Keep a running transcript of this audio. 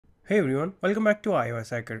Hey everyone, welcome back to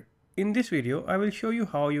iOS Hacker. In this video, I will show you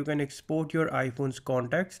how you can export your iPhone's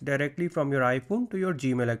contacts directly from your iPhone to your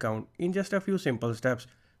Gmail account in just a few simple steps.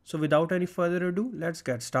 So without any further ado, let's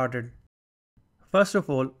get started. First of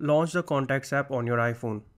all, launch the Contacts app on your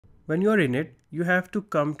iPhone. When you are in it, you have to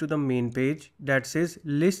come to the main page that says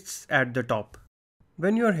Lists at the top.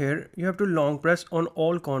 When you are here, you have to long press on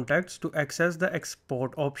all contacts to access the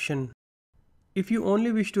export option. If you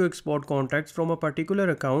only wish to export contacts from a particular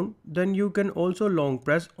account, then you can also long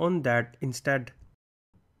press on that instead.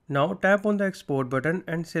 Now tap on the export button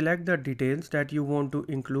and select the details that you want to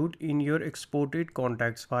include in your exported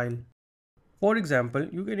contacts file. For example,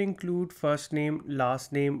 you can include first name,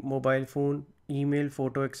 last name, mobile phone, email,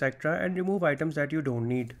 photo, etc. and remove items that you don't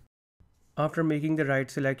need. After making the right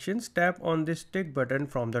selections, tap on this tick button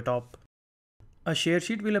from the top. A share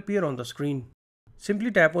sheet will appear on the screen.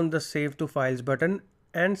 Simply tap on the Save to Files button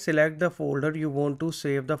and select the folder you want to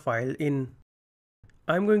save the file in.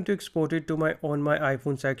 I'm going to export it to my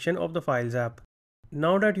iPhone section of the Files app.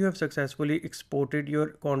 Now that you have successfully exported your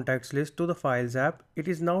contacts list to the Files app, it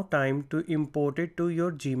is now time to import it to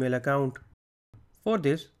your Gmail account. For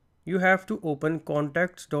this, you have to open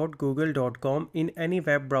contacts.google.com in any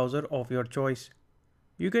web browser of your choice.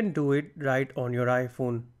 You can do it right on your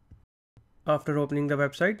iPhone. After opening the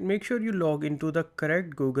website, make sure you log into the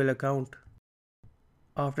correct Google account.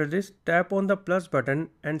 After this, tap on the plus button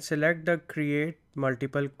and select the Create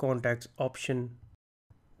Multiple Contacts option.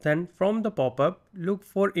 Then from the pop-up, look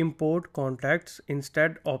for Import Contacts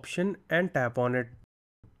Instead option and tap on it.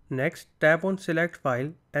 Next, tap on Select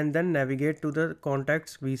File and then navigate to the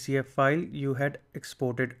Contacts VCF file you had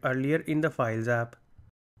exported earlier in the Files app.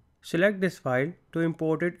 Select this file to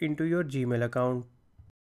import it into your Gmail account.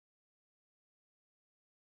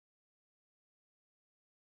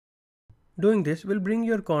 Doing this will bring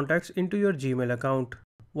your contacts into your Gmail account.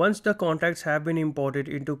 Once the contacts have been imported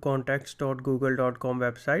into contacts.google.com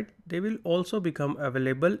website, they will also become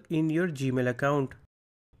available in your Gmail account.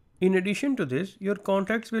 In addition to this, your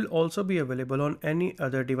contacts will also be available on any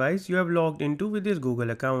other device you have logged into with this Google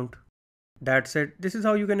account. That's it. This is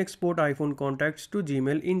how you can export iPhone contacts to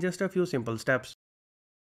Gmail in just a few simple steps.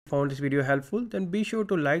 If you found this video helpful, then be sure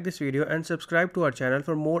to like this video and subscribe to our channel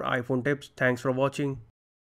for more iPhone tips. Thanks for watching.